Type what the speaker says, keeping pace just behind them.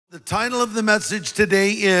The title of the message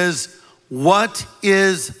today is, What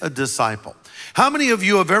is a Disciple? How many of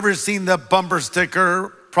you have ever seen the bumper sticker,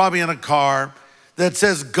 probably in a car, that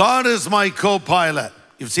says, God is my co-pilot?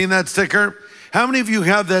 You've seen that sticker? How many of you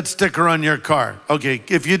have that sticker on your car? Okay,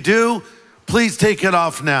 if you do, please take it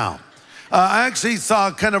off now. I actually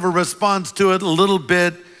saw kind of a response to it, a little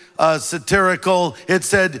bit satirical. It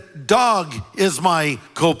said, dog is my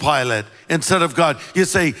co-pilot instead of God. You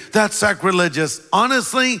say, that's sacrilegious.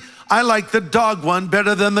 Honestly, I like the dog one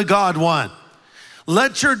better than the God one.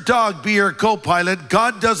 Let your dog be your co-pilot.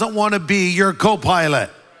 God doesn't want to be your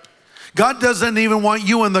co-pilot. God doesn't even want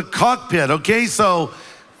you in the cockpit, okay? So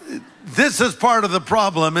this is part of the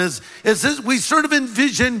problem is this, we sort of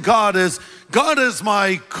envision God as, God is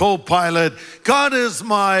my co-pilot. God is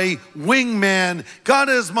my wingman. God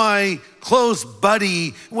is my close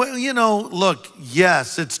buddy. Well, you know, look,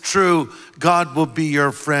 yes, it's true. God will be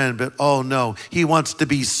your friend, but oh no, he wants to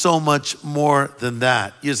be so much more than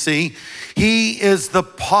that. You see, he is the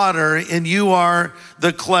potter and you are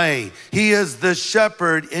the clay. He is the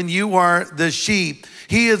shepherd and you are the sheep.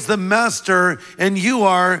 He is the master and you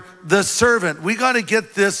are the servant. We got to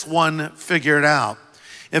get this one figured out.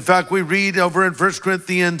 In fact, we read over in 1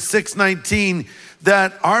 Corinthians 6:19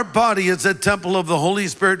 that our body is a temple of the Holy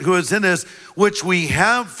Spirit who is in us, which we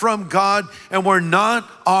have from God, and we're not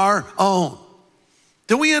our own.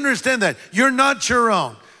 Do we understand that? You're not your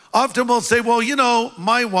own. Often we'll say, well, you know,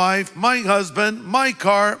 my wife, my husband, my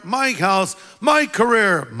car, my house, my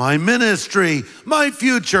career, my ministry, my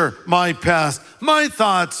future, my past, my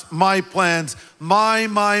thoughts, my plans, my.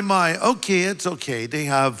 Okay, it's okay. They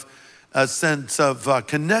have a sense of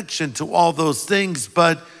connection to all those things,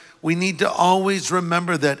 but we need to always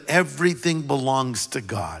remember that everything belongs to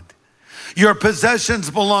God. Your possessions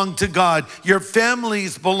belong to God. Your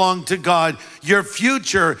families belong to God. Your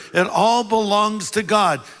future, it all belongs to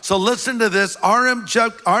God. So listen to this. Our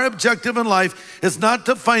objective in life is not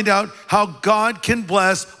to find out how God can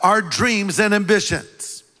bless our dreams and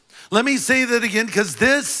ambitions. Let me say that again, because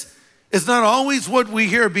this is not always what we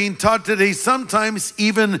hear being taught today, sometimes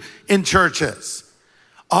even in churches.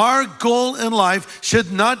 Our goal in life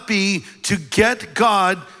should not be to get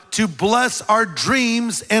God to bless our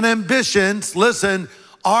dreams and ambitions. Listen,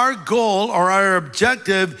 our goal or our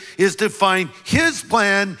objective is to find his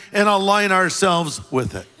plan and align ourselves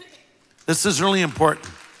with it. This is really important.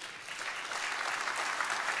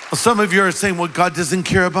 Well, some of you are saying, well, God doesn't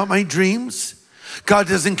care about my dreams. God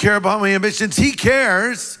doesn't care about my ambitions. He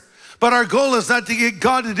cares. But our goal is not to get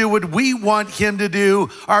God to do what we want him to do.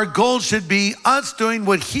 Our goal should be us doing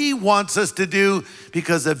what he wants us to do,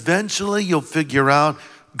 because eventually you'll figure out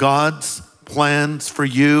God's plans for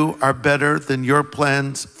you are better than your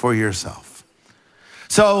plans for yourself.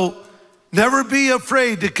 So never be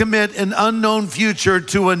afraid to commit an unknown future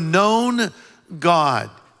to a known God.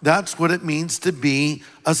 That's what it means to be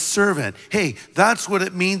a servant. Hey, that's what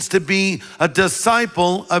it means to be a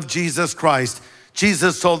disciple of Jesus Christ.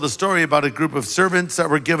 Jesus told the story about a group of servants that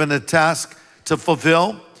were given a task to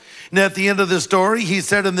fulfill. And at the end of the story, he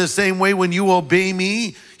said, in the same way, when you obey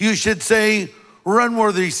me, you should say, we're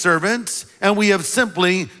unworthy servants, and we have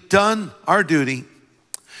simply done our duty.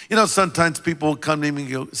 You know, sometimes people will come to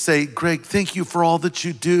me and say, Greg, thank you for all that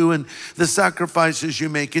you do and the sacrifices you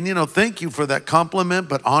make. And, you know, thank you for that compliment,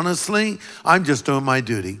 but honestly, I'm just doing my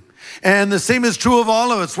duty. And the same is true of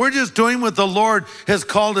all of us. We're just doing what the Lord has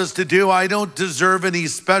called us to do. I don't deserve any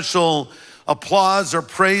special applause or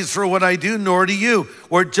praise for what I do, nor do you.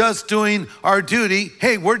 We're just doing our duty.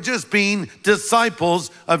 Hey, we're just being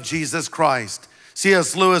disciples of Jesus Christ.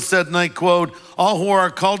 C.S. Lewis said, and I quote, all who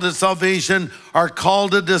are called to salvation are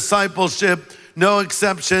called to discipleship. No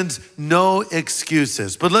exceptions, no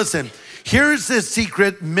excuses. But listen, here's the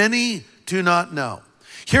secret many do not know.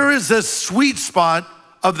 Here is the sweet spot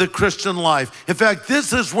of the Christian life. In fact,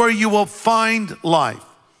 this is where you will find life.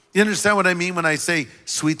 You understand what I mean when I say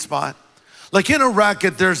sweet spot? Like in a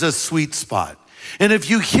racket, there's a sweet spot. And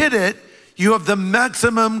if you hit it, you have the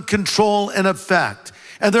maximum control and effect.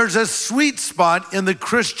 And there's a sweet spot in the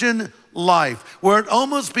Christian life where it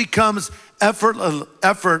almost becomes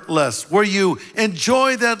effortless, where you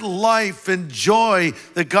enjoy that life and joy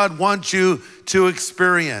that God wants you to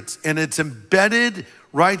experience. And it's embedded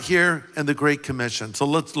right here in the Great Commission. So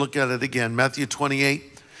let's look at it again. Matthew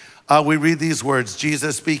 28, we read these words,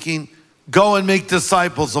 Jesus speaking, go and make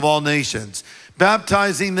disciples of all nations,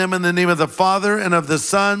 baptizing them in the name of the Father and of the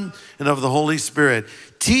Son and of the Holy Spirit.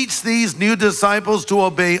 Teach these new disciples to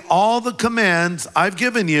obey all the commands I've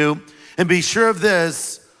given you, and be sure of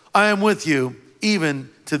this, I am with you even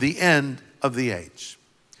to the end of the age.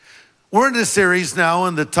 We're in a series now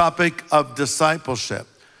on the topic of discipleship.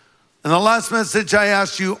 In the last message I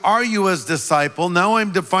asked you, are you a disciple? Now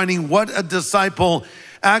I'm defining what a disciple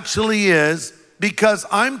actually is, because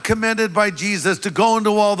I'm commanded by Jesus to go into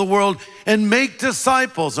all the world and make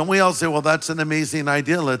disciples. And we all say, well, that's an amazing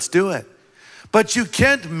idea, let's do it. But you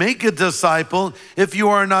can't make a disciple if you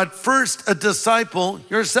are not first a disciple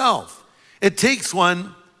yourself. It takes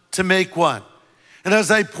one to make one. And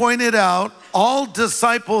as I pointed out, all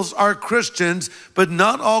disciples are Christians, but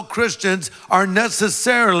not all Christians are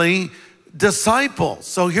necessarily disciples.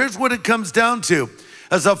 So here's what it comes down to.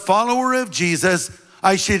 As a follower of Jesus,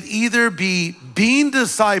 I should either be being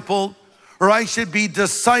discipled or I should be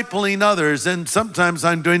discipling others. And sometimes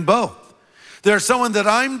I'm doing both. There's someone that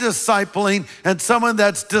I'm discipling and someone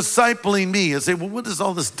that's discipling me. You say, well, what does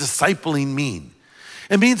all this discipling mean?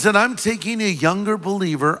 It means that I'm taking a younger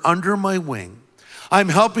believer under my wing. I'm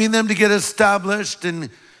helping them to get established and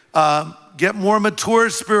get more mature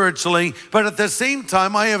spiritually. But at the same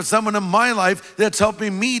time, I have someone in my life that's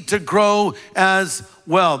helping me to grow as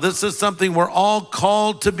well. This is something we're all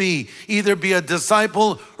called to be. Either be a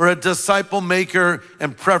disciple or a disciple maker,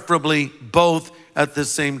 and preferably both at the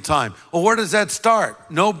same time. Well, where does that start?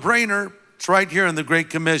 No brainer. It's right here in the Great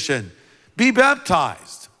Commission. Be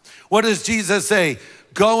baptized. What does Jesus say?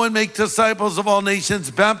 Go and make disciples of all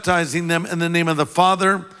nations, baptizing them in the name of the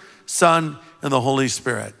Father, Son, and the Holy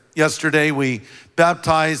Spirit. Yesterday, we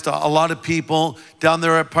baptized a lot of people down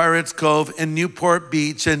there at Pirates Cove in Newport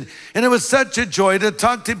Beach. And it was such a joy to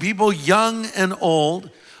talk to people young and old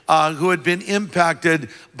who had been impacted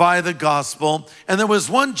by the gospel. And there was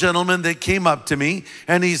one gentleman that came up to me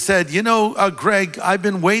and he said, you know, Greg, I've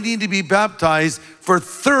been waiting to be baptized for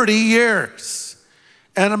 30 years.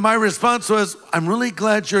 And my response was, I'm really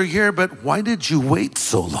glad you're here, but why did you wait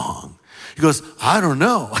so long? He goes, I don't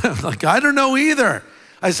know. I'm like, I don't know either.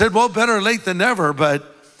 I said, well, better late than never. But,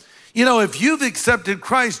 you know, if you've accepted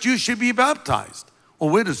Christ, you should be baptized. Well,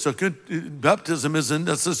 wait a second. Baptism isn't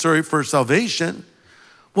necessary for salvation.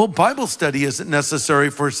 Well, Bible study isn't necessary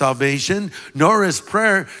for salvation, nor is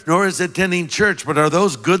prayer, nor is attending church. But are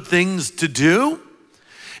those good things to do?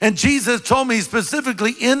 And Jesus told me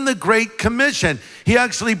specifically in the Great Commission, he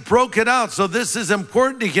actually broke it out. So this is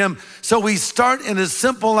important to him. So we start in a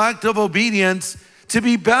simple act of obedience to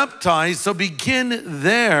be baptized. So begin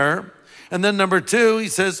there. And then number two, he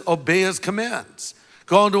says, obey his commands.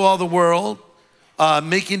 Go into all the world,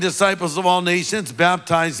 making disciples of all nations,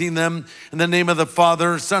 baptizing them in the name of the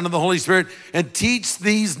Father, Son, and the Holy Spirit, and teach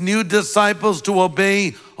these new disciples to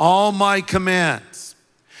obey all my commands.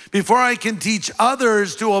 Before I can teach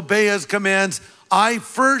others to obey his commands, I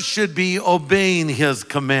first should be obeying his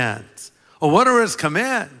commands. Well, what are his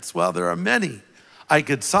commands? Well, there are many I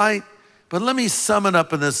could cite, but let me sum it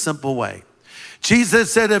up in a simple way.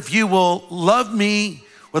 Jesus said, if you will love me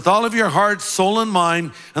with all of your heart, soul, and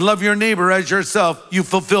mind, and love your neighbor as yourself, you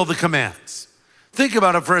fulfill the commands. Think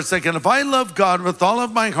about it for a second. If I love God with all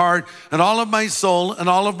of my heart and all of my soul and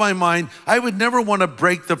all of my mind, I would never want to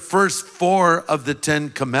break the first 4 of the 10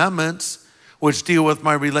 commandments, which deal with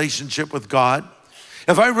my relationship with God.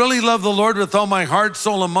 If I really love the Lord with all my heart,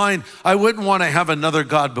 soul, and mind, I wouldn't want to have another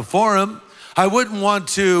God before him. I wouldn't want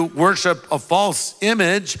to worship a false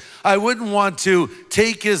image. I wouldn't want to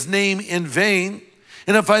take his name in vain.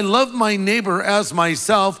 And if I love my neighbor as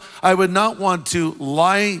myself, I would not want to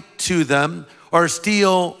lie to them or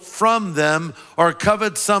steal from them or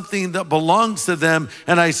covet something that belongs to them.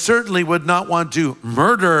 And I certainly would not want to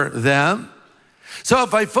murder them. So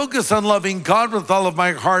if I focus on loving God with all of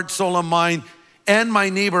my heart, soul, and mind, and my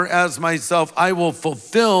neighbor as myself, I will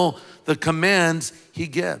fulfill the commands he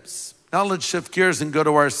gives. Now let's shift gears and go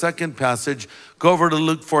to our second passage. Go over to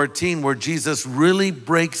Luke 14, where Jesus really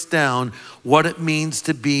breaks down what it means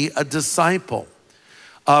to be a disciple.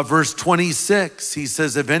 Verse 26, he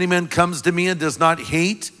says, if any man comes to me and does not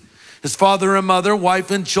hate his father and mother, wife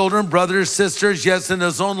and children, brothers, sisters, yes, in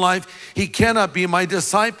his own life, he cannot be my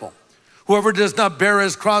disciple. Whoever does not bear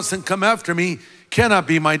his cross and come after me cannot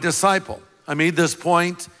be my disciple. I made this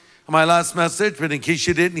point in my last message, but in case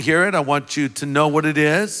you didn't hear it, I want you to know what it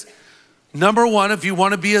is. Number one, if you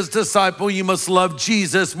want to be his disciple, you must love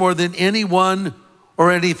Jesus more than anyone or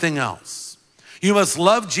anything else. You must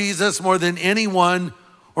love Jesus more than anyone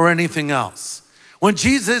or anything else. When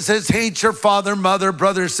Jesus says, hate your father, mother,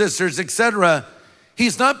 brothers, sisters, etc.,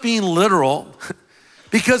 he's not being literal.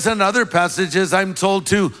 Because in other passages, I'm told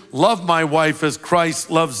to love my wife as Christ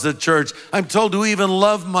loves the church. I'm told to even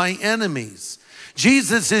love my enemies.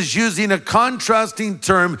 Jesus is using a contrasting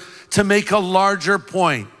term to make a larger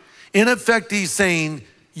point. In effect, he's saying,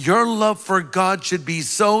 your love for God should be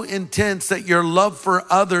so intense that your love for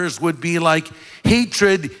others would be like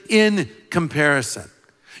hatred in comparison.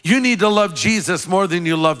 You need to love Jesus more than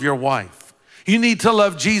you love your wife. You need to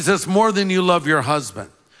love Jesus more than you love your husband.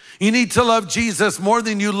 You need to love Jesus more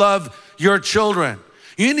than you love your children.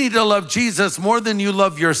 You need to love Jesus more than you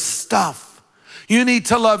love your stuff. You need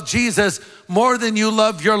to love Jesus more than you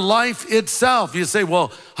love your life itself. You say,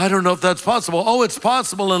 well, I don't know if that's possible. Oh, it's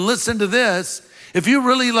possible. And listen to this. If you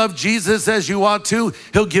really love Jesus as you ought to,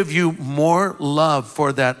 he'll give you more love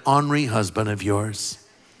for that ornery husband of yours.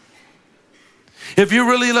 If you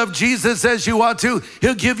really love Jesus as you ought to,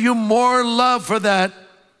 he'll give you more love for that,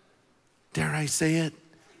 dare I say it,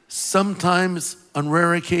 sometimes on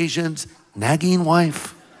rare occasions, nagging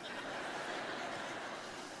wife.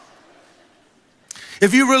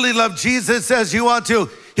 If you really love Jesus as you ought to,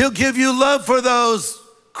 he'll give you love for those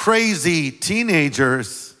crazy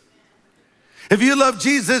teenagers. If you love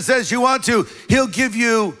Jesus as you ought to, he'll give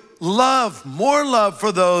you love, more love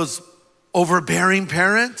for those overbearing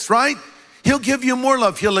parents, right? He'll give you more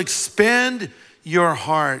love. He'll expand your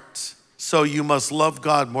heart. So you must love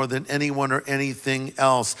God more than anyone or anything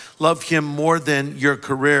else. Love him more than your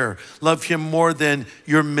career. Love him more than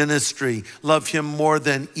your ministry. Love him more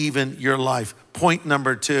than even your life. Point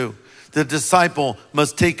number 2, the disciple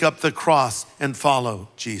must take up the cross and follow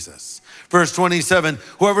Jesus. Verse 27,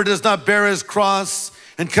 whoever does not bear his cross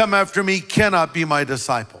and come after me cannot be my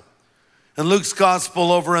disciple. In Luke's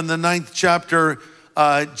gospel over in the 9th chapter,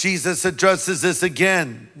 Jesus addresses this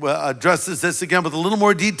again with a little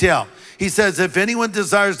more detail. He says, if anyone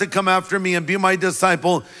desires to come after me and be my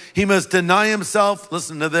disciple, he must deny himself,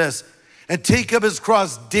 listen to this, and take up his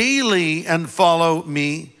cross daily and follow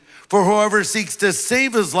me. For whoever seeks to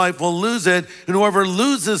save his life will lose it, and whoever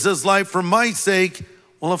loses his life for my sake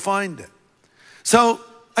will find it. So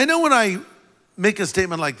I know when I make a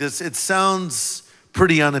statement like this, it sounds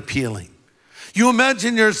pretty unappealing. You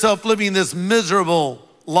imagine yourself living this miserable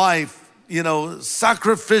life,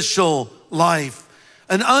 sacrificial life,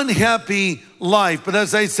 an unhappy life. But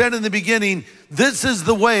as I said in the beginning, this is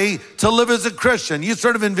the way to live as a Christian. You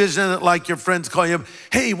sort of envision it like your friends call you up,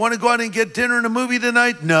 hey, want to go out and get dinner and a movie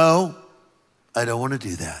tonight? No, I don't want to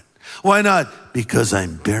do that. Why not? Because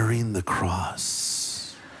I'm bearing the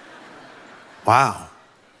cross. Wow,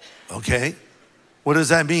 okay. What does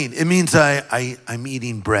that mean? It means I'm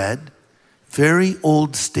eating bread, very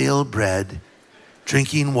old stale bread,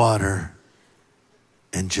 drinking water,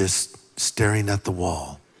 and just staring at the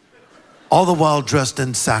wall. All the while dressed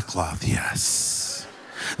in sackcloth, yes.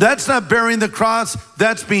 That's not bearing the cross,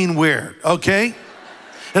 that's being weird, okay? It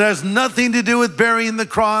has nothing to do with bearing the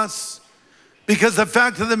cross, because the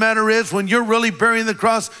fact of the matter is, when you're really bearing the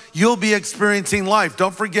cross, you'll be experiencing life.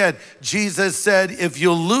 Don't forget, Jesus said, if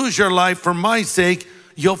you'll lose your life for my sake,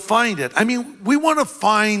 you'll find it. I mean, we want to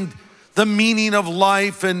find the meaning of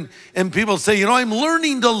life, and people say, I'm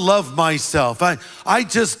learning to love myself. I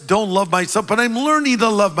just don't love myself, but I'm learning to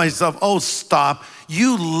love myself. Oh, stop.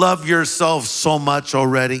 You love yourself so much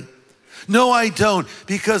already. No, I don't,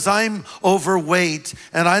 because I'm overweight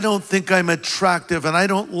and I don't think I'm attractive and I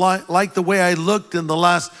don't like the way I looked in the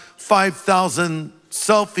last 5,000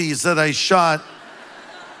 selfies that I shot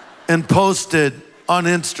and posted on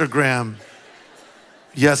Instagram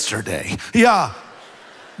yesterday. Yeah.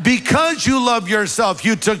 Because you love yourself,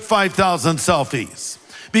 you took 5,000 selfies.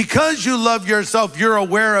 Because you love yourself, you're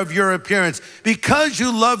aware of your appearance. Because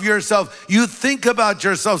you love yourself, you think about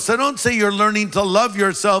yourself. So don't say you're learning to love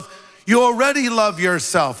yourself. You already love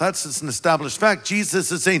yourself. That's an established fact.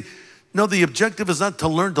 Jesus is saying, no, the objective is not to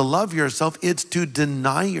learn to love yourself. It's to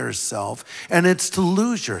deny yourself, and it's to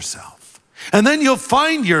lose yourself. And then you'll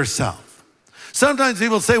find yourself. Sometimes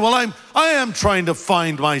people say, well, I am trying to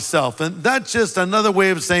find myself. And that's just another way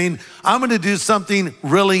of saying, I'm going to do something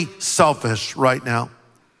really selfish right now.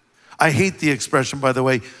 I hate the expression, by the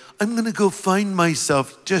way, I'm going to go find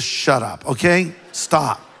myself. Just shut up, okay?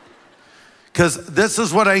 Stop. Because this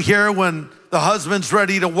is what I hear when the husband's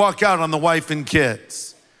ready to walk out on the wife and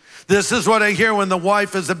kids. This is what I hear when the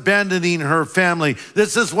wife is abandoning her family.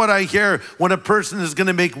 This is what I hear when a person is going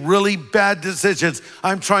to make really bad decisions.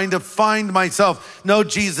 I'm trying to find myself. No,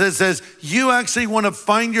 Jesus says, you actually want to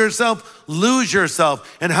find yourself, lose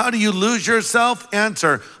yourself. And how do you lose yourself?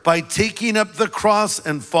 Answer, by taking up the cross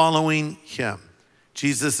and following him.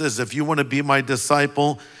 Jesus says, if you want to be my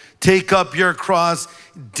disciple, take up your cross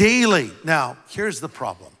daily. Now, here's the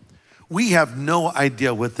problem. We have no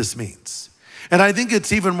idea what this means. And I think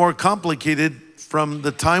it's even more complicated from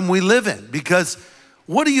the time we live in, because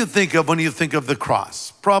what do you think of when you think of the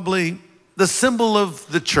cross? Probably the symbol of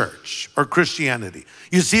the church or Christianity.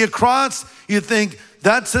 You see a cross, you think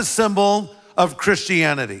that's a symbol of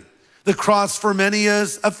Christianity. The cross for many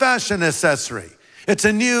is a fashion accessory. It's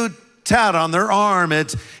a new tat on their arm.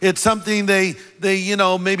 It's something they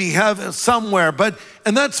maybe have somewhere.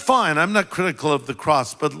 And that's fine. I'm not critical of the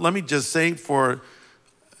cross, but let me just say for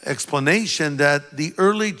explanation that the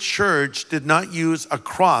early church did not use a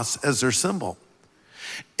cross as their symbol.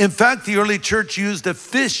 In fact, the early church used a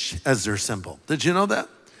fish as their symbol. Did you know that?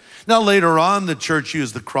 Now later on, the church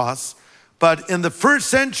used the cross, but in the first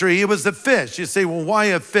century, it was the fish. You say, well, why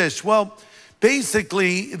a fish? Well,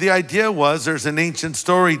 basically, the idea was there's an ancient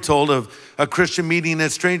story told of a Christian meeting a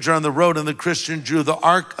stranger on the road, and the Christian drew the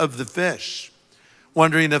ark of the fish,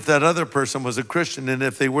 wondering if that other person was a Christian, and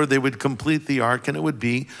if they were, they would complete the ark, and it would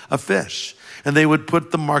be a fish. And they would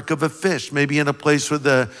put the mark of a fish, maybe in a place where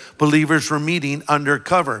the believers were meeting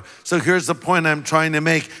undercover. So here's the point I'm trying to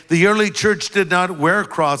make. The early church did not wear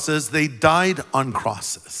crosses, they died on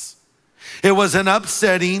crosses. It was an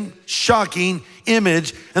upsetting, shocking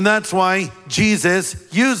image, and that's why Jesus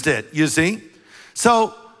used it, you see?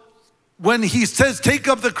 So when he says, take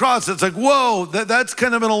up the cross, it's like, whoa, that's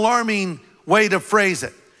kind of an alarming way to phrase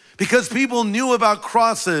it. Because people knew about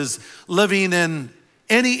crosses living in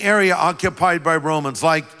any area occupied by Romans,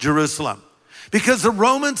 like Jerusalem. Because the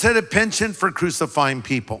Romans had a penchant for crucifying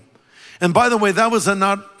people. And by the way, that was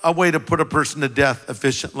not a way to put a person to death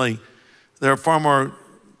efficiently. There are far more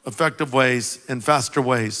effective ways and faster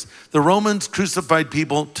ways. The Romans crucified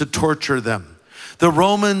people to torture them. The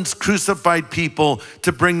Romans crucified people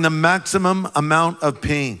to bring the maximum amount of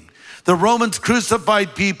pain. The Romans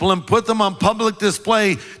crucified people and put them on public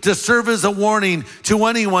display to serve as a warning to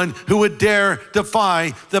anyone who would dare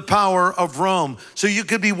defy the power of Rome. So you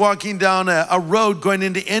could be walking down a road going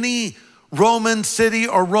into any Roman city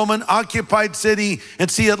or Roman occupied city and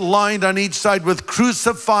see it lined on each side with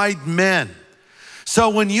crucified men. So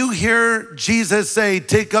when you hear Jesus say,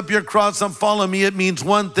 take up your cross and follow me, it means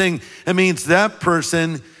one thing. It means that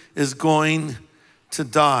person is going to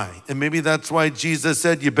die. And maybe that's why Jesus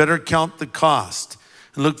said, you better count the cost.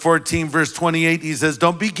 In Luke 14, verse 28, he says,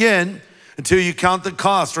 don't begin until you count the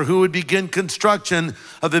cost. Or who would begin construction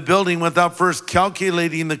of a building without first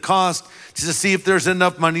calculating the cost to see if there's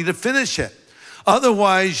enough money to finish it?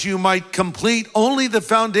 Otherwise, you might complete only the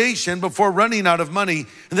foundation before running out of money,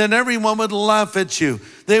 and then everyone would laugh at you.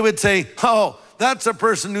 They would say, oh, that's a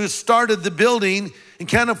person who started the building and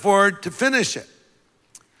can't afford to finish it.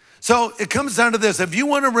 So it comes down to this. If you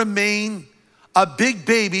want to remain a big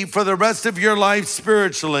baby for the rest of your life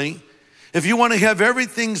spiritually, if you want to have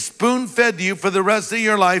everything spoon-fed to you for the rest of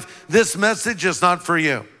your life, this message is not for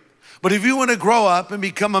you. But if you want to grow up and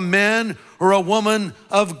become a man or a woman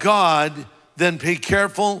of God, then pay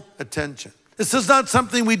careful attention. This is not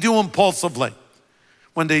something we do impulsively.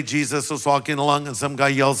 One day Jesus was walking along and some guy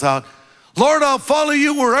yells out, Lord, I'll follow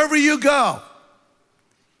you wherever you go.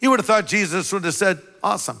 You would have thought Jesus would have said,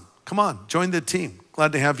 awesome. Come on, join the team.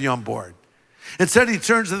 Glad to have you on board. Instead, he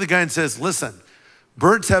turns to the guy and says, listen,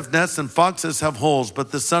 birds have nests and foxes have holes,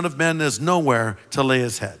 but the Son of Man has nowhere to lay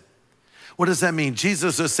his head. What does that mean?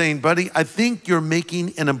 Jesus is saying, buddy, I think you're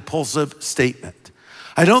making an impulsive statement.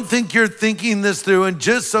 I don't think you're thinking this through. And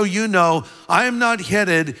just so you know, I am not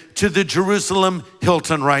headed to the Jerusalem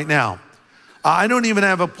Hilton right now. I don't even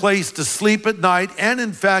have a place to sleep at night. And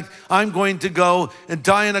in fact, I'm going to go and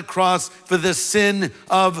die on a cross for the sin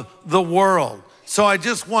of the world. So I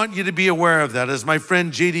just want you to be aware of that. As my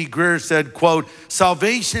friend J.D. Greer said, quote,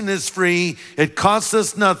 salvation is free. It costs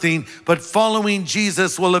us nothing, but following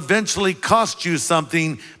Jesus will eventually cost you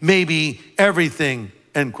something, maybe everything,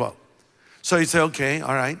 end quote. So you say, okay,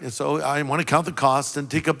 all right. And so I want to count the cost and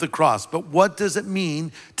take up the cross. But what does it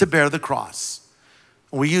mean to bear the cross?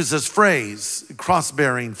 We use this phrase,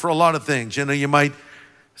 cross-bearing, for a lot of things. You know, you might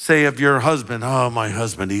say of your husband, oh, my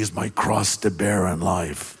husband, he's my cross to bear in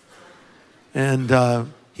life. And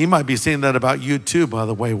he might be saying that about you too, by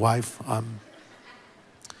the way, wife.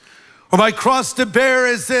 Or my cross to bear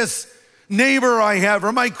is this neighbor I have,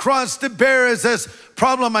 or my cross to bear is this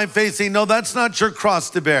problem I'm facing. No, that's not your cross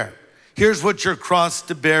to bear. Here's what your cross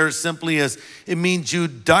to bear simply is. It means you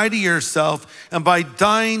die to yourself, and by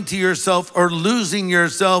dying to yourself or losing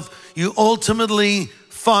yourself, you ultimately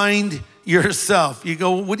find yourself. You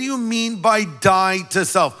go, what do you mean by die to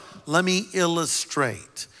self? Let me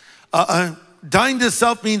illustrate. Dying to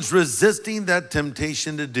self means resisting that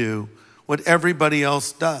temptation to do what everybody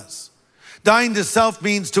else does. Dying to self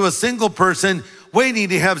means to a single person waiting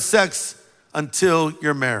to have sex until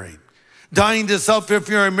you're married. Dying to self, if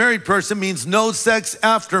you're a married person, means no sex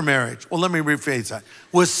after marriage. Well, let me rephrase that.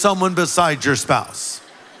 With someone besides your spouse.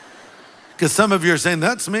 Because some of you are saying,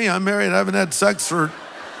 that's me, I'm married, I haven't had sex for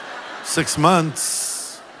 6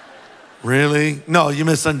 months. Really? No, you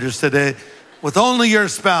misunderstood it. With only your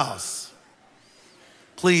spouse.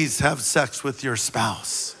 please have sex with your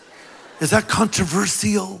spouse. Is that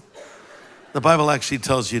controversial? The Bible actually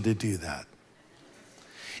tells you to do that.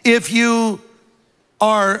 If you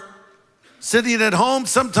are sitting at home,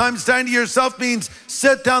 sometimes dying to yourself means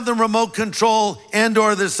set down the remote control and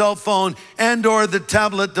or the cell phone and or the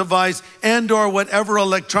tablet device and or whatever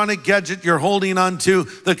electronic gadget you're holding onto,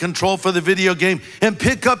 the control for the video game, and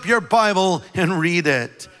pick up your Bible and read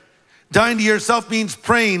it. Dying to yourself means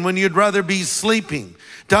praying when you'd rather be sleeping.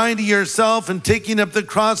 Dying to yourself and taking up the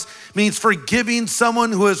cross means forgiving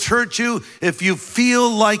someone who has hurt you if you feel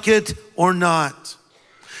like it or not.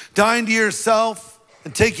 Dying to yourself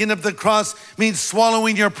and taking up the cross means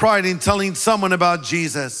swallowing your pride and telling someone about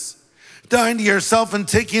Jesus. Dying to yourself and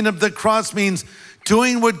taking up the cross means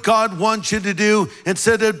doing what God wants you to do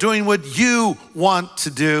instead of doing what you want to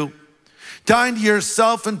do. Dying to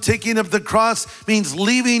yourself and taking up the cross means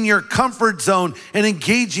leaving your comfort zone and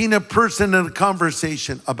engaging a person in a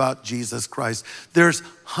conversation about Jesus Christ. There's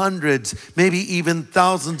hundreds, maybe even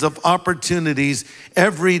thousands of opportunities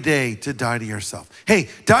every day to die to yourself. Hey,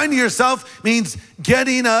 dying to yourself means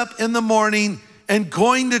getting up in the morning and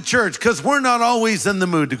going to church, because we're not always in the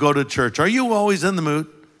mood to go to church. Are you always in the mood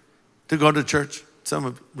to go to church?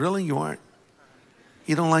 Really, you aren't?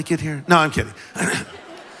 You don't like it here? No, I'm kidding.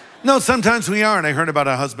 No, sometimes we are. And I heard about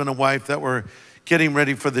a husband and wife that were getting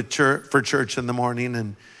ready for church in the morning.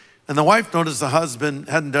 And the wife noticed the husband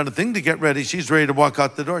hadn't done a thing to get ready. She's ready to walk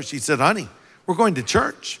out the door. She said, honey, we're going to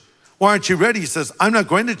church. Why aren't you ready? He says, I'm not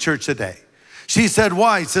going to church today. She said,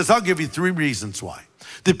 why? He says, I'll give you 3 reasons why.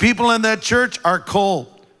 The people in that church are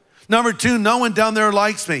cold. Number 2, no one down there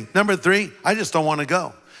likes me. Number 3, I just don't want to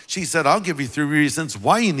go. She said, I'll give you 3 reasons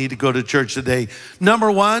why you need to go to church today.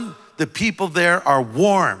 Number 1, the people there are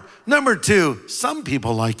warm. Number 2, some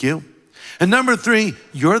people like you. And number 3,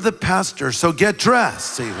 you're the pastor, so get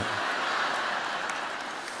dressed. See that?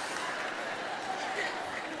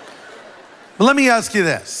 But let me ask you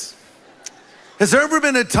this. Has there ever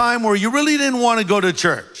been a time where you really didn't want to go to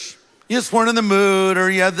church? You just weren't in the mood,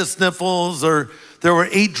 or you had the sniffles, or there were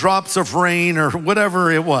 8 drops of rain, or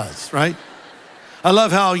whatever it was, right? I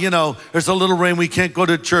love how, there's a little rain, we can't go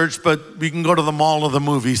to church, but we can go to the mall or the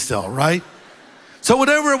movie still, right? So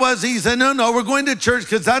whatever it was, he said, no, we're going to church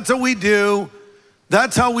because that's what we do.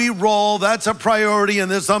 That's how we roll. That's a priority in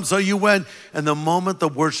this. So you went, and the moment the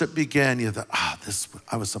worship began, you thought,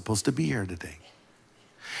 I was supposed to be here today.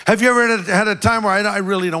 Have you ever had a time where I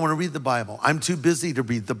really don't want to read the Bible? I'm too busy to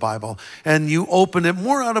read the Bible. And you open it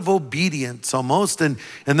more out of obedience almost, and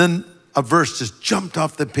then a verse just jumped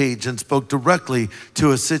off the page and spoke directly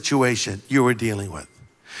to a situation you were dealing with.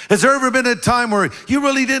 Has there ever been a time where you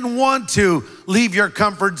really didn't want to leave your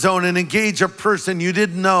comfort zone and engage a person you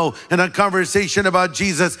didn't know in a conversation about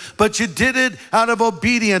Jesus, but you did it out of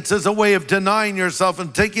obedience as a way of denying yourself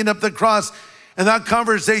and taking up the cross, and that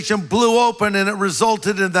conversation blew open and it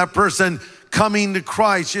resulted in that person coming to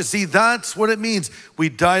Christ? You see, that's what it means. We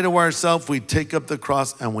die to ourselves, we take up the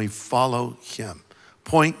cross, and we follow him.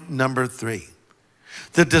 Point number 3.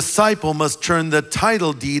 The disciple must turn the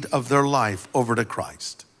title deed of their life over to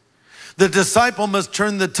Christ. The disciple must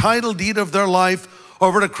turn the title deed of their life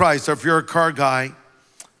over to Christ. Or if you're a car guy,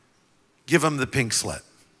 give him the pink slip,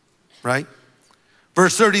 right?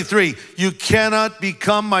 Verse 33, you cannot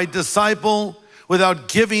become my disciple without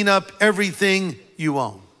giving up everything you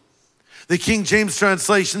own. The King James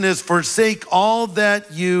translation is, forsake all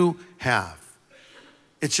that you have.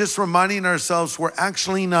 It's just reminding ourselves we're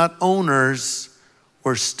actually not owners,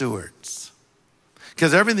 we're stewards.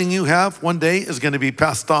 Because everything you have one day is going to be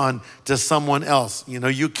passed on to someone else.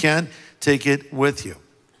 You can't take it with you.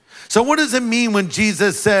 So what does it mean when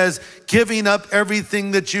Jesus says giving up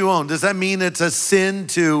everything that you own? Does that mean it's a sin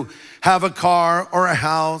to have a car or a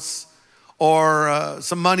house or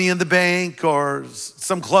some money in the bank or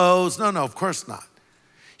some clothes? No, of course not.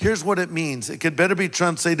 Here's what it means. It could better be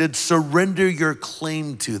translated, surrender your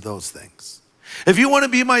claim to those things. If you want to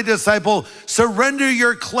be my disciple, surrender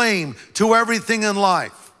your claim to everything in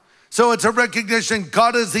life. So it's a recognition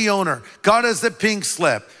God is the owner. God is the pink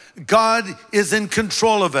slip. God is in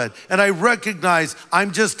control of it. And I recognize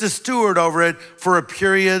I'm just a steward over it for a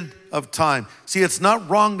period of time. See, it's not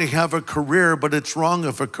wrong to have a career, but it's wrong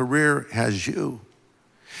if a career has you.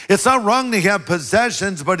 It's not wrong to have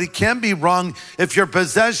possessions, but it can be wrong if your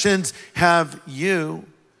possessions have you.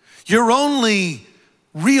 Your only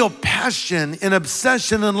real passion and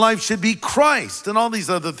obsession in life should be Christ, and all these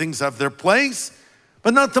other things have their place,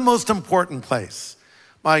 but not the most important place.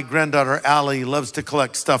 My granddaughter, Allie, loves to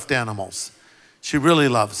collect stuffed animals. She really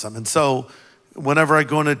loves them. And so whenever I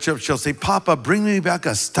go into church, she'll say, Papa, bring me back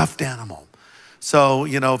a stuffed animal. So,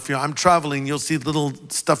 if I'm traveling, you'll see little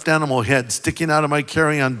stuffed animal heads sticking out of my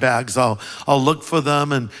carry-on bags. I'll look for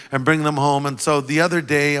them and bring them home. And so the other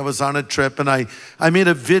day I was on a trip and I made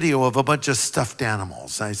a video of a bunch of stuffed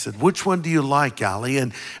animals. I said, which one do you like, Allie?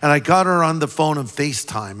 And I got her on the phone and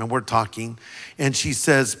FaceTime and we're talking. And she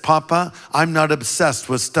says, Papa, I'm not obsessed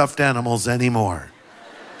with stuffed animals anymore.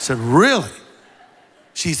 I said, really?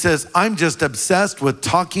 She says, I'm just obsessed with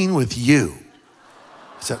talking with you.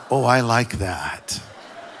 I said, oh, I like that.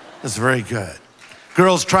 That's very good.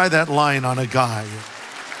 Girls, try that line on a guy.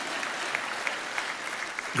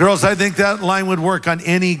 Girls, I think that line would work on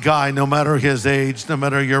any guy, no matter his age, no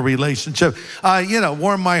matter your relationship.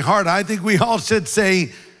 Warm my heart. I think we all should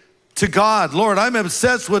say to God, Lord, I'm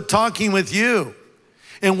obsessed with talking with you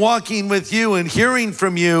and walking with you and hearing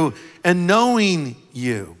from you and knowing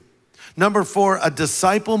you. Number 4, a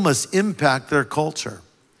disciple must impact their culture.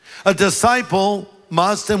 A disciple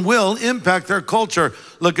must and will impact their culture.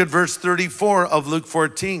 Look at verse 34 of Luke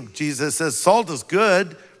 14. Jesus says, salt is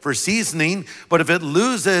good for seasoning, but if it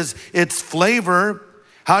loses its flavor,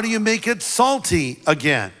 how do you make it salty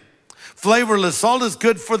again? Flavorless salt is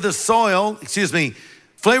good for the soil.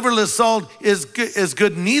 Flavorless salt is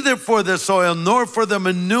good neither for the soil nor for the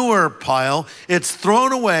manure pile. It's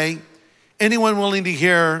thrown away. Anyone willing to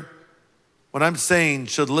hear what I'm saying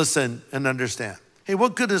should listen and understand. Hey,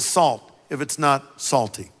 what good is salt if it's not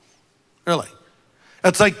salty? Really.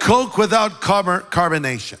 It's like Coke without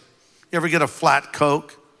carbonation. You ever get a flat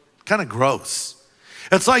Coke? Kind of gross.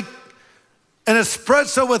 It's like an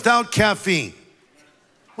espresso without caffeine.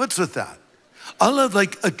 What's with that? I love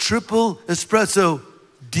like a triple espresso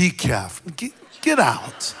decaf. Get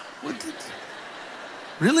out.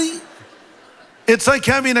 Really? It's like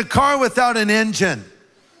having a car without an engine,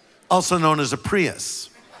 also known as a Prius.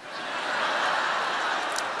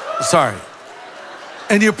 Sorry.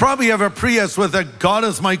 And you probably have a Prius with a God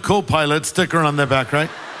is my co-pilot sticker on the back, right?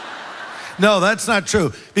 No, that's not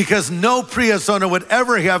true, because no Prius owner would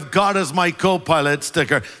ever have God is my co-pilot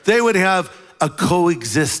sticker. They would have a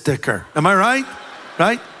coexist sticker. Am I right?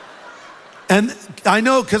 Right? And I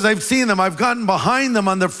know because I've seen them. I've gotten behind them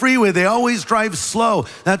on the freeway. They always drive slow.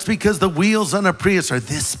 That's because the wheels on a Prius are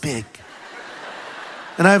this big.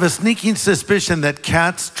 And I have a sneaking suspicion that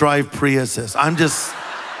cats drive Priuses.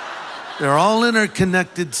 They're all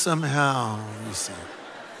interconnected somehow, you see.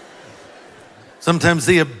 Sometimes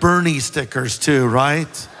they have Bernie stickers too,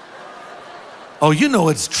 right? Oh, you know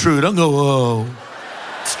it's true. Don't go, oh.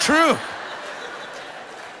 It's true.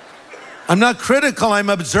 I'm not critical, I'm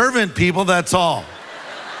observant, people, that's all.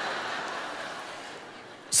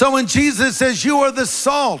 So when Jesus says, you are the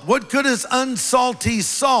salt, what good is unsalty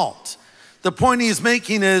salt? The point he's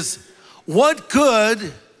making is, what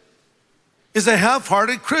good is a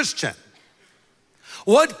half-hearted Christian?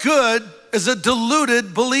 What good is a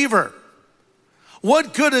deluded believer?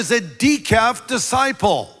 What good is a decaf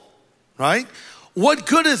disciple, right? What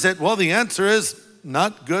good is it? Well, the answer is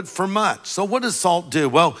not good for much. So what does salt do?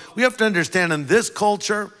 Well, we have to understand in this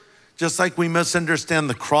culture, just like we misunderstand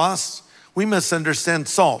the cross, we misunderstand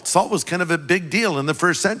salt. Salt was kind of a big deal in the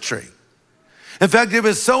first century. In fact, it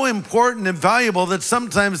was so important and valuable that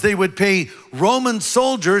sometimes they would pay Roman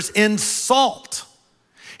soldiers in salt.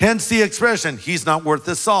 Hence the expression, he's not worth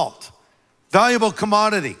the salt. Valuable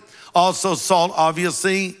commodity. Also, salt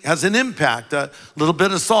obviously has an impact. A little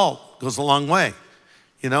bit of salt goes a long way.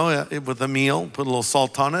 With a meal, put a little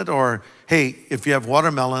salt on it. Or, hey, if you have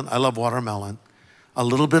watermelon, I love watermelon. A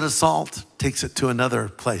little bit of salt takes it to another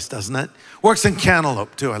place, doesn't it? Works in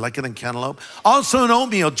cantaloupe too. I like it in cantaloupe. Also in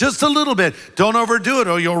oatmeal, just a little bit. Don't overdo it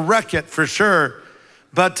or you'll wreck it for sure.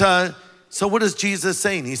 But so what is Jesus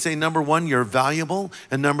saying? He's saying, number 1, you're valuable.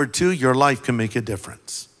 And number 2, your life can make a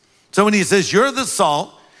difference. So when he says you're the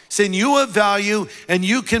salt, saying you have value and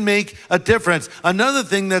you can make a difference. Another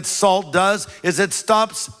thing that salt does is it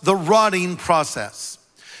stops the rotting process.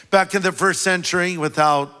 Back in the first century,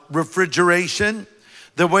 without refrigeration,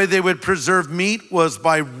 the way they would preserve meat was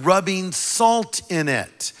by rubbing salt in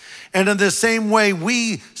it. And in the same way,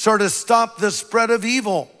 we sort of stop the spread of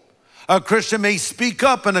evil. A Christian may speak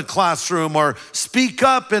up in a classroom or speak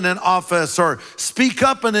up in an office or speak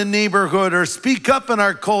up in a neighborhood or speak up in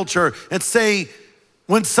our culture and say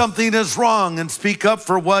when something is wrong and speak up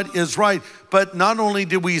for what is right. But not only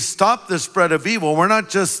do we stop the spread of evil, we're not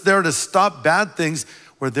just there to stop bad things.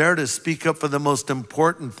 We're there to speak up for the most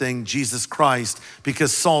important thing, Jesus Christ,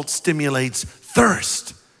 because salt stimulates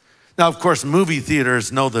thirst. Now, of course, movie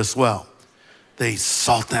theaters know this well. They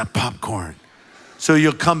salt that popcorn. So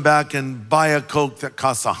you'll come back and buy a Coke that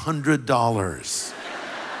costs $100.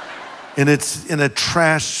 And it's in a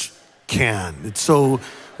trash can. It's so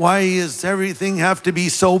Why does everything have to be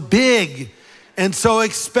so big and so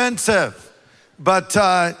expensive? But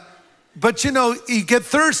you know, you get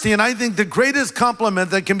thirsty, and I think the greatest compliment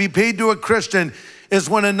that can be paid to a Christian is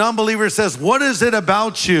when a non-believer says, what is it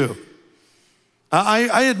about you?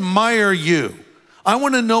 I admire you. I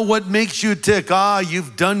want to know what makes you tick.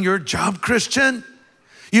 You've done your job, Christian.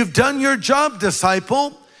 You've done your job,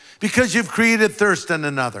 disciple, because you've created thirst in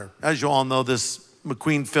another. As you all know, this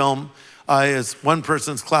McQueen film is one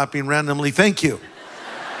person's clapping randomly. Thank you.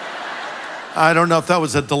 I don't know if that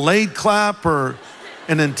was a delayed clap or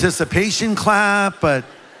an anticipation clap, but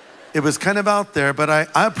it was kind of out there. But I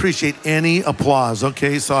appreciate any applause,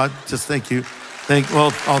 okay? So I just thank you.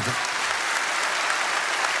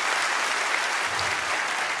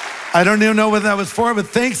 I don't even know what that was for, but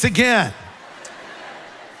thanks again.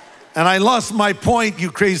 And I lost my point, you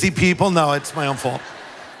crazy people. No, it's my own fault.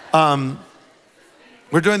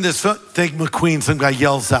 We're doing this, thank McQueen, some guy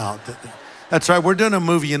yells out. That's right, we're doing a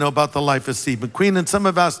movie, you know, about the life of Steve McQueen. And some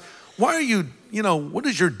have asked, why are you, what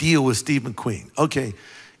is your deal with Steve McQueen? Okay,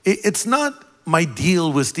 it's not my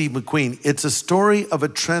deal with Steve McQueen. It's a story of a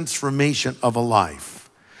transformation of a life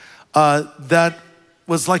that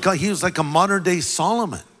was he was like a modern day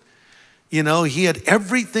Solomon. You know, he had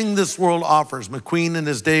everything this world offers. McQueen in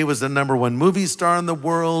his day was the #1 movie star in the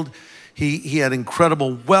world. He had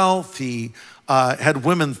incredible wealth. He had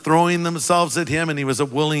women throwing themselves at him, and he was a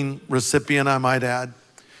willing recipient, I might add.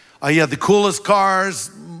 He had the coolest cars,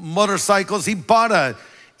 motorcycles. He bought an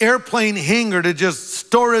airplane hangar to just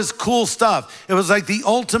store his cool stuff. It was like the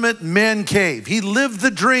ultimate man cave. He lived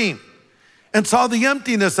the dream and saw the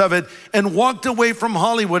emptiness of it and walked away from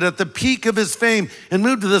Hollywood at the peak of his fame and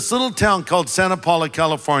moved to this little town called Santa Paula,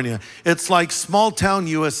 California. It's like small town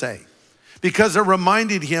USA because it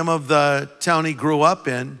reminded him of the town he grew up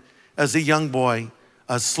in as a young boy,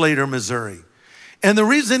 Slater, Missouri. And the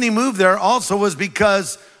reason he moved there also was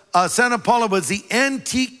because Santa Paula was the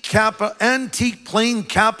antique plane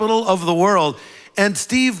capital of the world. And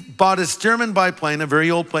Steve bought a Stearman biplane, a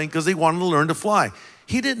very old plane, because he wanted to learn to fly.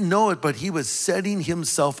 He didn't know it, but he was setting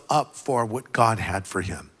himself up for what God had for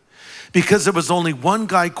him. Because there was only one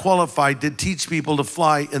guy qualified to teach people to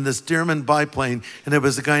fly in the Stearman biplane, and it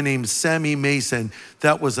was a guy named Sammy Mason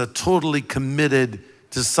that was a totally committed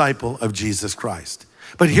disciple of Jesus Christ.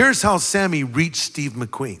 But here's how Sammy reached Steve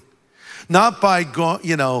McQueen. Not by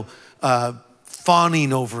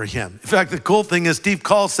fawning over him. In fact, the cool thing is Steve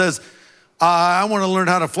calls, says, I want to learn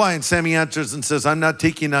how to fly. And Sammy answers and says, I'm not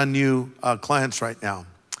taking on new clients right now,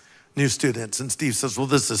 new students. And Steve says, well,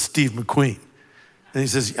 this is Steve McQueen. And he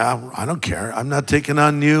says, yeah, I don't care. I'm not taking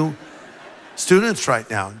on new students right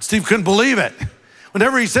now. And Steve couldn't believe it.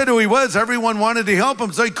 Whenever he said who he was, everyone wanted to help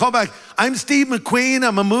him. So he called back, I'm Steve McQueen.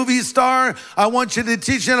 I'm a movie star. I want you to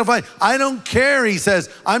teach me how to fly. I don't care, he says.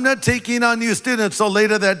 I'm not taking on new students. So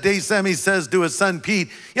later that day, Sammy says to his son, Pete,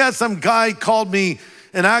 yeah, some guy called me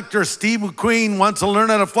an actor, Steve McQueen, wants to learn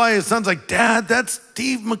how to fly. His son's like, Dad, that's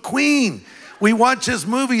Steve McQueen. We watch his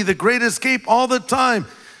movie, The Great Escape, all the time.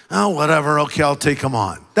 Oh, whatever, okay, I'll take him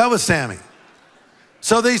on. That was Sammy.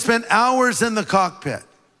 So they spent hours in the cockpit.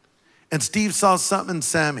 And Steve saw something in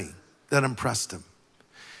Sammy that impressed him.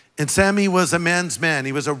 And Sammy was a man's man.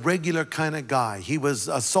 He was a regular kind of guy. He was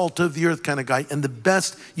a salt of the earth kind of guy. And the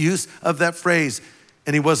best use of that phrase,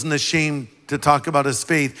 and he wasn't ashamed to talk about his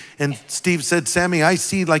faith. And Steve said, Sammy, I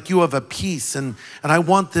see like you have a peace, and I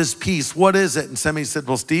want this peace. What is it? And Sammy said,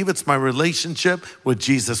 well, Steve, it's my relationship with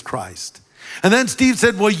Jesus Christ. And then Steve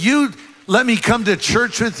said, will you let me come to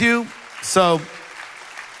church with you? So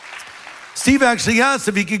Steve actually asked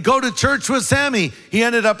if he could go to church with Sammy. He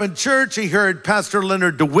ended up in church. He heard Pastor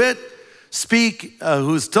Leonard DeWitt speak,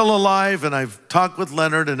 who's still alive. And I've talked with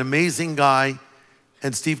Leonard, an amazing guy.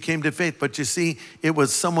 And Steve came to faith. But you see, it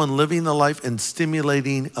was someone living the life and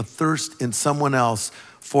stimulating a thirst in someone else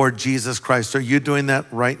for Jesus Christ. Are you doing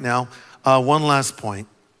that right now? One last point.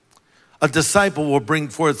 A disciple will bring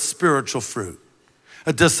forth spiritual fruit.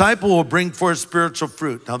 A disciple will bring forth spiritual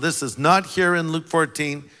fruit. Now, this is not here in Luke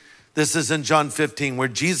 14. This is in John 15, where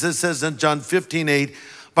Jesus says in John 15:8,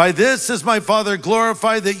 by this is my Father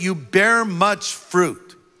glorified, that you bear much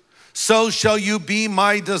fruit. So shall you be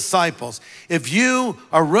my disciples. If you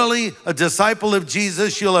are really a disciple of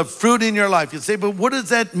Jesus, you'll have fruit in your life. You say, but what does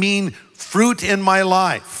that mean, fruit in my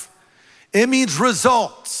life? It means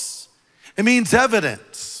results. It means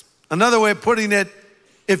evidence. Another way of putting it,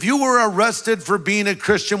 if you were arrested for being a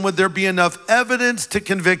Christian, would there be enough evidence to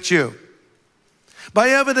convict you?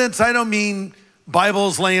 By evidence, I don't mean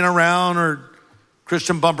Bibles laying around or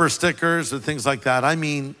Christian bumper stickers or things like that. I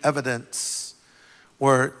mean evidence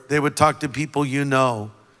where they would talk to people you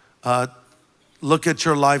know, look at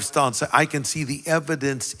your lifestyle and say, I can see the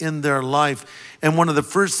evidence in their life. And one of the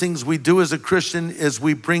first things we do as a Christian is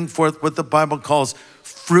we bring forth what the Bible calls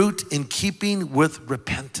fruit in keeping with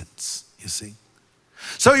repentance, you see.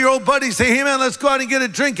 So your old buddies say, hey man, let's go out and get a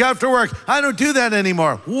drink after work. I don't do that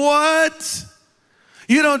anymore. What?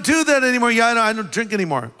 You don't do that anymore? Yeah, I don't drink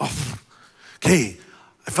anymore. Oh, okay.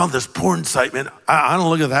 I found this porn site, man. I don't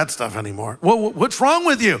look at that stuff anymore. What's wrong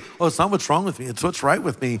with you? Oh, it's not what's wrong with me. It's what's right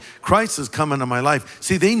with me. Christ has come into my life.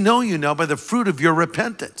 See, they know you now by the fruit of your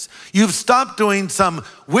repentance. You've stopped doing some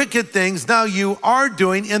wicked things. Now you are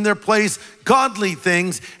doing in their place godly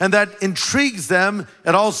things, and that intrigues them.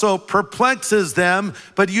 It also perplexes them,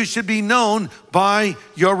 but you should be known by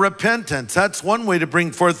your repentance. That's one way to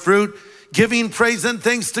bring forth fruit. Giving praise and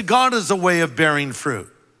thanks to God is a way of bearing fruit.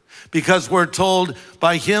 Because we're told,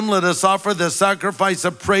 by him let us offer the sacrifice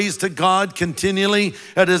of praise to God continually.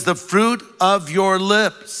 It is the fruit of your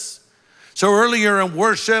lips. So earlier in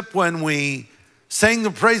worship, when we sang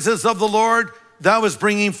the praises of the Lord, that was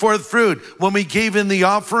bringing forth fruit. When we gave in the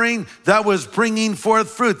offering, that was bringing forth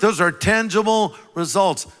fruit. Those are tangible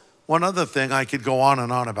results. One other thing, I could go on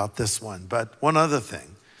and on about this one, but one other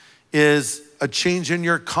thing is a change in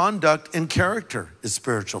your conduct and character is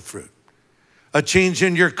spiritual fruit. A change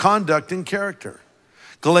in your conduct and character.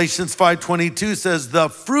 Galatians 5:22 says, the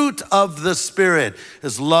fruit of the Spirit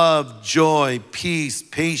is love, joy, peace,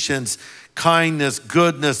 patience, kindness,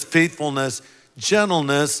 goodness, faithfulness,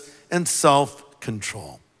 gentleness, and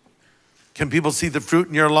self-control. Can people see the fruit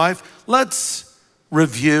in your life? Let's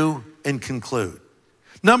review and conclude.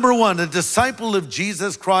 Number one, a disciple of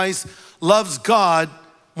Jesus Christ loves God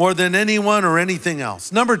more than anyone or anything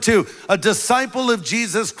else. Number two, a disciple of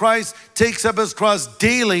Jesus Christ takes up his cross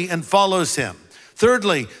daily and follows him.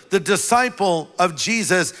 Thirdly, the disciple of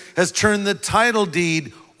Jesus has turned the title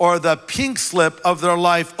deed or the pink slip of their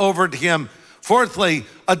life over to him. Fourthly,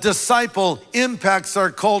 a disciple impacts our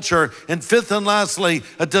culture. And fifth and lastly,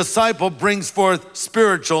 a disciple brings forth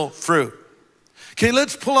spiritual fruit. Okay,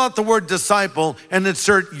 let's pull out the word disciple and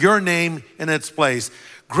insert your name in its place.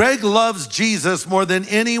 Greg loves Jesus more than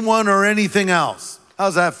anyone or anything else.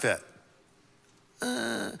 How's that fit?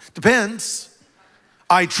 Depends.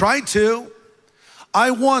 I try to.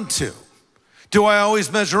 I want to. Do I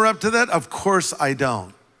always measure up to that? Of course I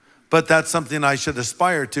don't. But that's something I should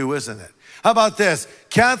aspire to, isn't it? How about this?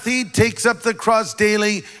 Kathy takes up the cross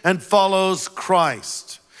daily and follows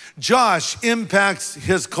Christ. Josh impacts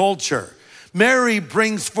his culture. Mary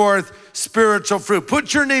brings forth spiritual fruit.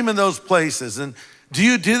 Put your name in those places. And do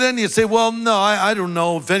you do that? And you say, well, no, I don't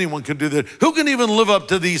know if anyone can do that. Who can even live up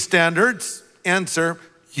to these standards? Answer,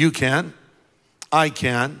 you can, I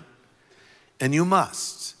can, and you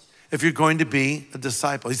must if you're going to be a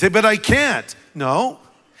disciple. You say, but I can't. No,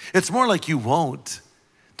 it's more like you won't.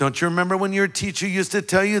 Don't you remember when your teacher used to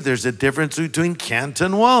tell you there's a difference between can't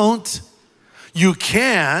and won't? You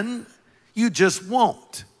can, you just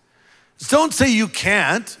won't. Don't say you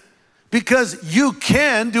can't. Because you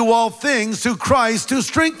can do all things through Christ who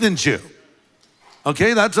strengthens you.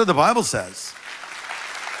 Okay, that's what the Bible says.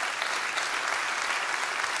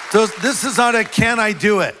 So this is not a can I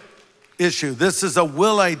do it issue. This is a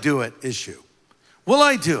will I do it issue. Will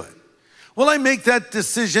I do it? Will I make that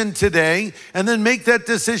decision today and then make that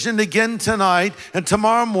decision again tonight and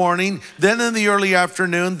tomorrow morning, then in the early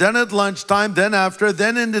afternoon, then at lunchtime, then after,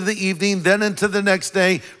 then into the evening, then into the next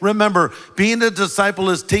day? Remember, being a disciple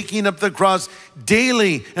is taking up the cross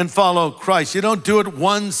daily and follow Christ. You don't do it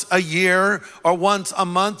once a year or once a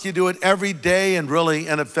month. You do it every day and really,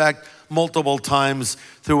 in effect, multiple times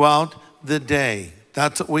throughout the day.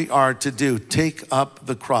 That's what we are to do, take up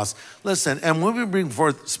the cross. Listen, and when we bring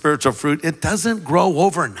forth spiritual fruit, it doesn't grow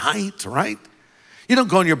overnight, right? You don't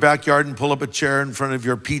go in your backyard and pull up a chair in front of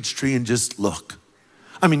your peach tree and just look.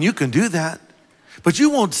 I mean, you can do that, but you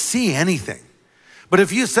won't see anything. But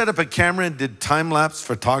if you set up a camera and did time-lapse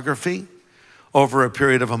photography over a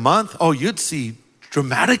period of a month, oh, you'd see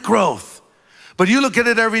dramatic growth. But you look at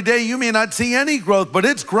it every day, you may not see any growth, but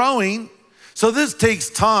it's growing. So this takes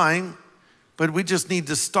time. But we just need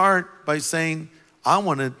to start by saying, I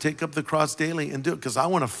want to take up the cross daily and do it because I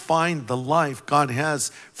want to find the life God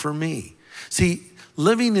has for me. See,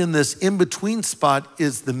 living in this in-between spot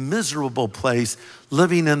is the miserable place.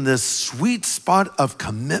 Living in this sweet spot of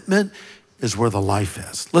commitment is where the life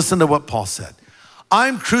is. Listen to what Paul said.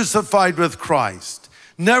 I'm crucified with Christ.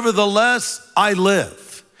 Nevertheless, I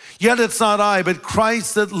live. Yet it's not I, but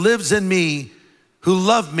Christ that lives in me, who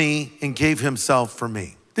loved me and gave himself for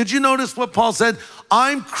me. Did you notice what Paul said?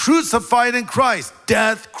 I'm crucified in Christ.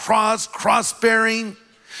 Death, cross-bearing.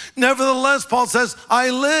 Nevertheless, Paul says,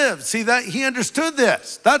 I live. See that? He understood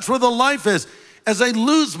this. That's where the life is. as I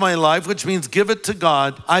lose my life, which means give it to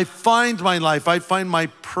God, I find my life. I find my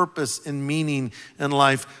purpose and meaning in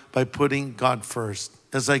life by putting God first.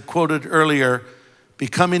 As I quoted earlier,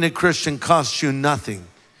 becoming a Christian costs you nothing.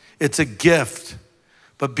 It's a gift,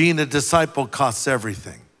 but being a disciple costs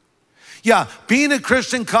everything. Yeah, being a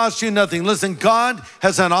Christian costs you nothing. Listen, God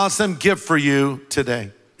has an awesome gift for you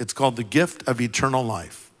today. It's called the gift of eternal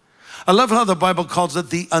life. I love how the Bible calls it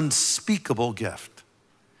the unspeakable gift.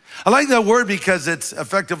 I like that word because it's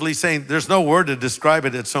effectively saying there's no word to describe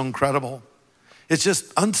it. It's so incredible. It's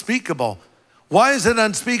just unspeakable. Why is it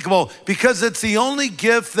unspeakable? Because it's the only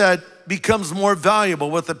gift that becomes more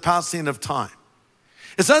valuable with the passing of time.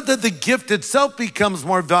 It's not that the gift itself becomes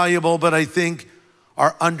more valuable, but I think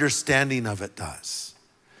our understanding of it does.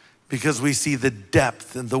 Because we see the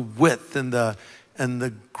depth and the width and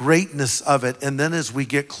the greatness of it. And then as we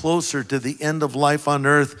get closer to the end of life on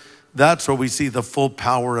earth, that's where we see the full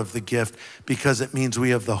power of the gift, because it means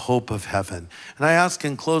we have the hope of heaven. And I ask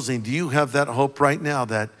in closing, do you have that hope right now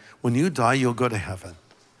that when you die, you'll go to heaven?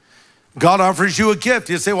 God offers you a gift.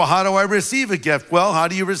 You say, well, how do I receive a gift? Well, how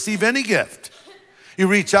do you receive any gift? You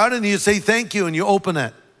reach out and you say, thank you, and you open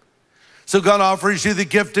it. So God offers you the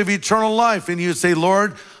gift of eternal life, and you say,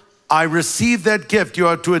 Lord, I receive that gift. You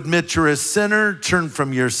ought to admit you're a sinner, turn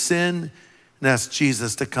from your sin, and ask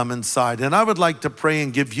Jesus to come inside. And I would like to pray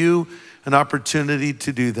and give you an opportunity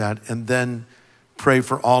to do that, and then pray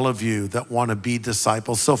for all of you that want to be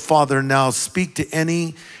disciples. So Father, now speak to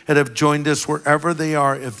any that have joined us wherever they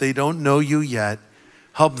are. If they don't know you yet,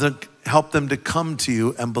 help them to come to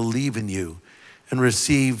you and believe in you and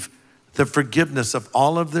receive the forgiveness of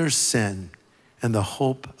all of their sin and the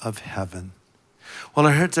hope of heaven. While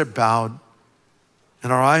our heads are bowed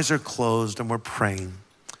and our eyes are closed and we're praying,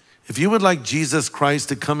 if you would like Jesus Christ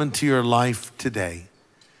to come into your life today,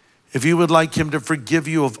 if you would like him to forgive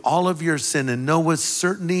you of all of your sin and know with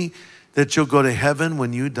certainty that you'll go to heaven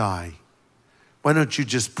when you die, why don't you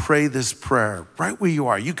just pray this prayer right where you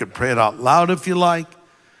are? You can pray it out loud if you like.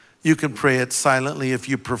 You can pray it silently if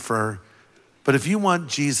you prefer. But if you want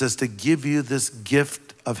Jesus to give you this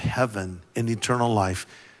gift of heaven and eternal life,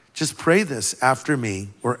 just pray this after me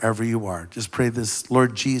wherever you are. Just pray this,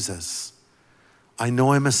 Lord Jesus, I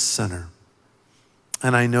know I'm a sinner,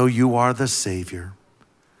 and I know you are the Savior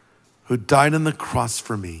who died on the cross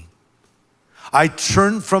for me. I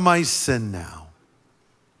turn from my sin now,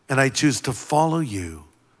 and I choose to follow you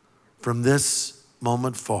from this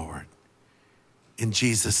moment forward. In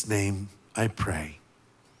Jesus' name I pray.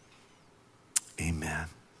 Amen.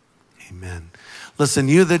 Amen. Listen,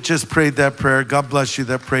 you that just prayed that prayer, God bless you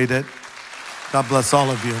that prayed it. God bless all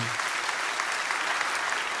of you.